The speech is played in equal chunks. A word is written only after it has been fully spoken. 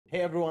Hey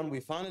everyone, we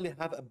finally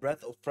have a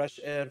breath of fresh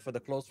air for the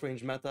close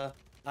range meta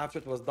after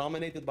it was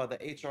dominated by the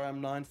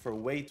HRM9 for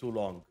way too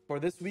long. For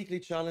this weekly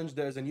challenge,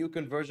 there's a new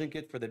conversion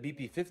kit for the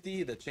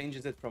BP50 that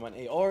changes it from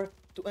an AR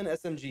to an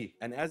SMG.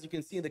 And as you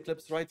can see in the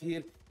clips right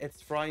here, it's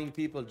frying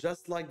people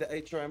just like the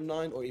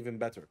HRM9 or even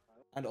better.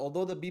 And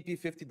although the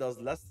BP50 does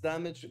less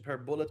damage per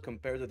bullet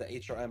compared to the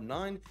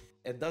HRM9,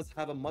 it does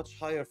have a much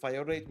higher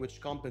fire rate which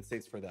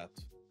compensates for that.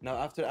 Now,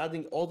 after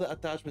adding all the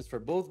attachments for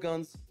both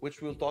guns,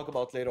 which we'll talk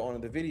about later on in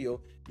the video,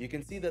 you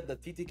can see that the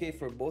TTK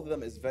for both of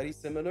them is very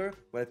similar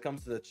when it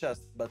comes to the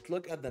chest. But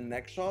look at the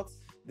neck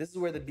shots. This is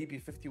where the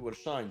BP50 will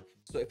shine.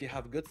 So if you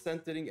have good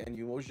centering and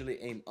you usually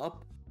aim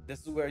up,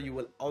 this is where you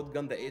will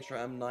outgun the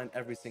HRM9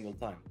 every single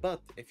time. But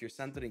if your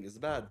centering is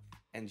bad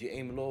and you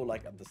aim low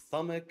like at the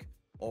stomach,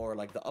 or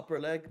like the upper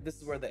leg,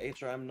 this is where the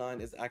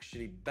HRM9 is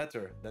actually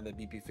better than the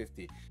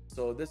BP50.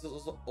 So this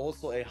is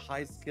also a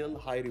high skill,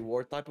 high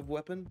reward type of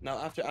weapon. Now,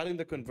 after adding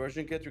the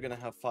conversion kit, you're gonna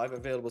have 5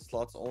 available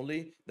slots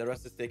only. The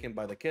rest is taken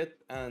by the kit.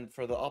 And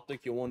for the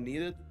optic, you won't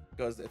need it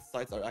because its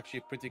sights are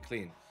actually pretty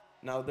clean.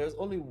 Now, there's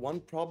only one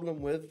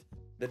problem with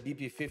the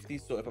BP50.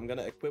 So if I'm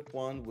gonna equip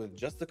one with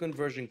just the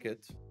conversion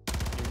kit,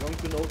 you're going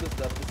to notice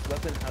that this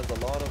weapon has a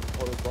lot of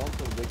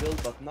horizontal wiggle,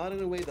 but not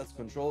in a way that's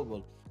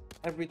controllable.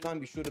 Every time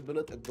you shoot a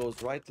bullet, it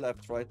goes right,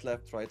 left, right,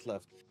 left, right,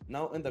 left.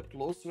 Now in the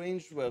close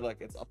range where like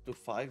it's up to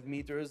 5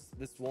 meters,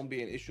 this won't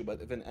be an issue.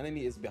 But if an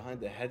enemy is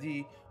behind a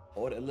heady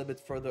or a little bit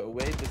further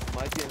away, this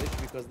might be an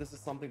issue because this is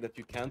something that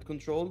you can't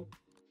control.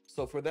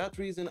 So for that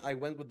reason, I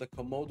went with the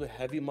Komodo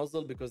heavy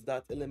muzzle because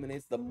that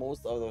eliminates the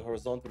most of the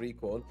horizontal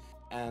recoil.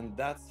 And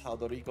that's how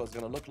the recoil is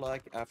gonna look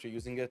like after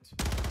using it.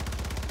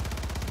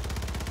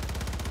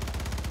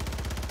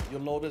 You'll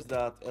notice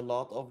that a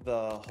lot of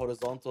the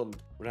horizontal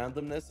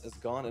randomness is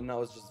gone and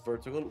now it's just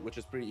vertical, which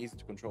is pretty easy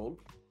to control.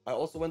 I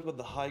also went with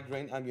the high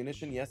grain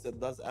ammunition. Yes, it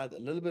does add a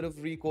little bit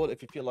of recoil.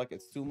 If you feel like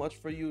it's too much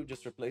for you,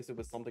 just replace it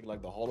with something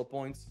like the hollow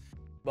points.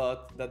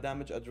 But the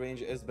damage at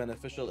range is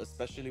beneficial,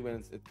 especially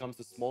when it comes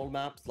to small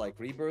maps like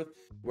Rebirth,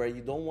 where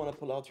you don't want to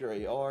pull out your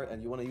AR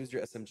and you want to use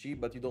your SMG,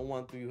 but you don't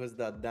want to use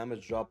that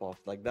damage drop off.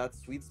 Like that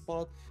sweet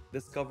spot,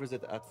 this covers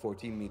it at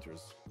 14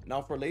 meters.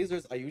 Now for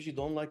lasers, I usually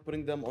don't like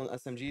putting them on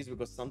SMGs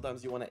because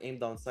sometimes you want to aim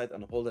down sight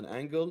and hold an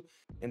angle.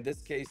 In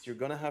this case, you're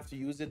going to have to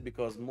use it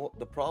because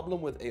the problem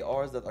with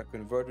ARs that are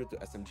converted to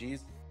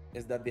SMGs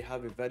is that they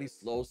have a very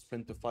slow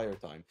sprint to fire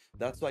time.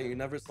 That's why you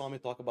never saw me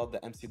talk about the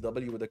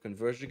MCW with the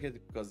conversion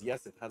kit, because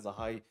yes, it has a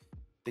high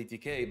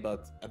TTK,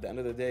 but at the end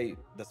of the day,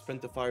 the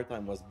sprint to fire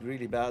time was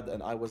really bad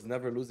and I was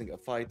never losing a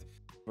fight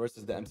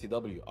versus the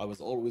MCW. I was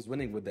always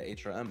winning with the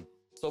HRM.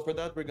 So for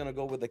that, we're gonna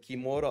go with the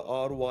Kimura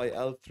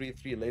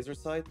RYL33 laser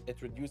sight.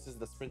 It reduces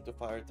the sprint to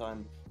fire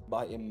time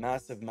by a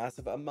massive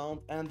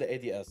amount, and the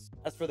ADS.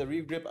 As for the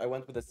rear grip, I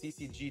went with the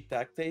CCG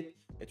tack tape.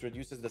 It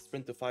reduces the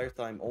sprint to fire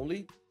time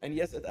only. And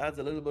yes, it adds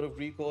a little bit of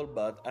recoil,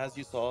 but as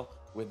you saw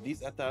with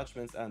these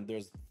attachments, and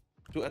there's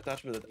 2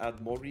 attachments that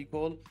add more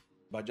recoil,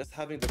 by just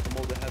having the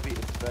Komodo heavy,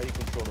 it's very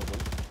controllable.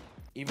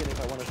 Even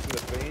if I want to shoot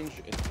at range,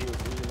 it feels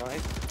really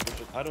nice,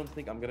 which I don't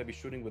think I'm going to be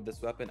shooting with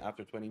this weapon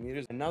after 20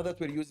 meters. And now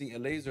that we're using a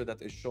laser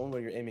that is shown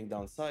when you're aiming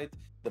down sight,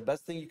 the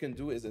best thing you can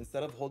do is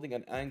instead of holding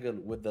an angle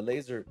with the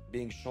laser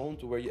being shown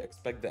to where you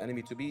expect the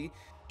enemy to be,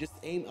 just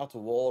aim at a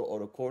wall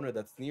or a corner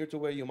that's near to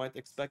where you might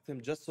expect him,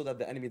 just so that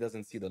the enemy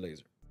doesn't see the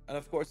laser. And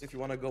of course, if you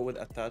want to go with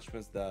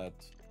attachments that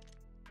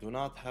do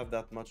not have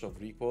that much of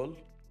recoil,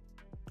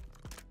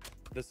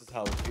 this is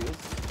how it feels.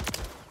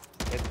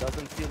 It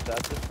doesn't feel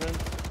that different.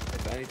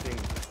 If anything,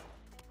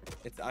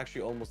 it's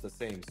actually almost the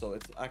same. So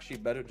it's actually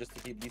better just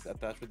to keep these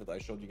attachments that I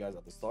showed you guys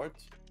at the start.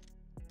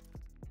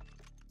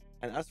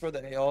 And as for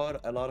the AR,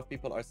 a lot of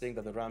people are saying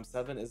that the Ram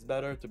 7 is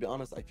better. To be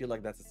honest, I feel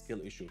like that's a skill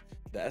issue.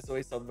 The SOA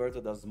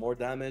Subverter does more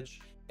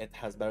damage. It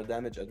has better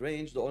damage at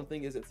range. The only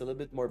thing is it's a little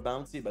bit more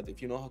bouncy, but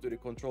if you know how to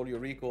control your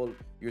recoil,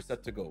 you're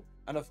set to go.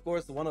 And of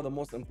course, one of the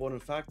most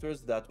important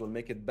factors that will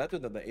make it better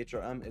than the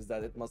HRM is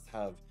that it must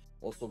have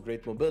also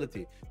great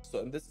mobility. So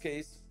in this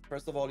case,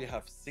 first of all, you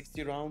have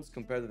 60 rounds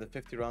compared to the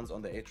 50 rounds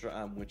on the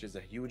HRM, which is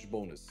a huge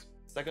bonus.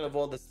 Second of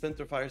all, the sprint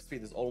to fire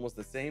speed is almost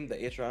the same. The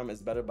HRM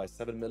is better by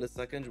 7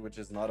 milliseconds, which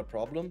is not a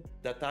problem.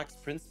 The attack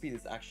sprint speed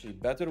is actually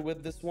better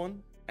with this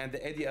one. And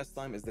the ADS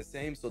time is the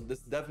same, so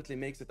this definitely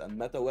makes it a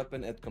meta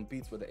weapon. It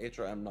competes with the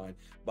HRM9.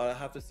 But I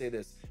have to say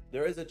this,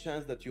 there is a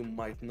chance that you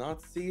might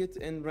not see it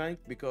in rank,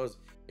 because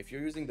if you're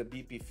using the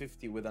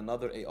BP50 with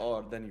another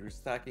AR, then you're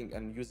stacking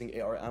and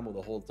using AR ammo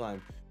the whole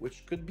time,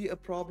 which could be a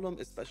problem,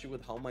 especially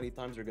with how many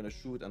times you're going to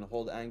shoot and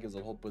hold angles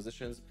and hold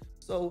positions.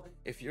 So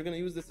if you're going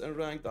to use this in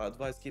ranked, I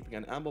advise keeping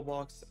an ammo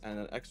box and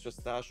an extra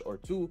stash or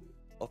 2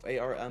 of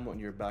AR ammo in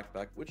your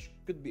backpack, which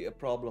could be a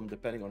problem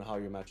depending on how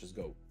your matches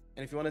go.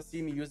 And if you want to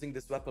see me using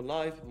this weapon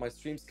live, my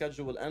stream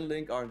schedule and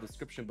link are in the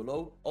description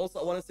below. Also,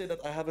 I want to say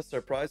that I have a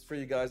surprise for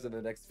you guys in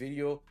the next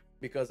video,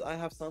 because I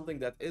have something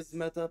that is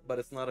meta, but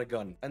it's not a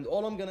gun. And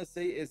all I'm gonna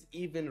say is,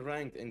 even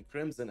ranked in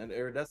Crimson and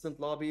Iridescent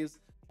lobbies,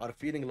 are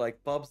feeling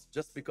like pubs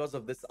just because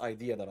of this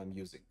idea that I'm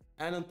using.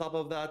 And on top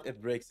of that,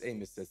 it breaks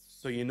aim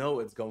assist, so you know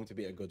it's going to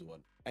be a good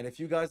one. And if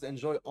you guys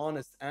enjoy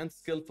honest and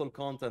skillful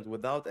content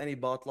without any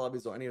bot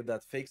lobbies or any of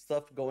that fake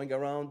stuff going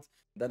around,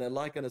 then a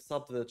like and a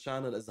sub to the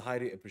channel is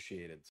highly appreciated.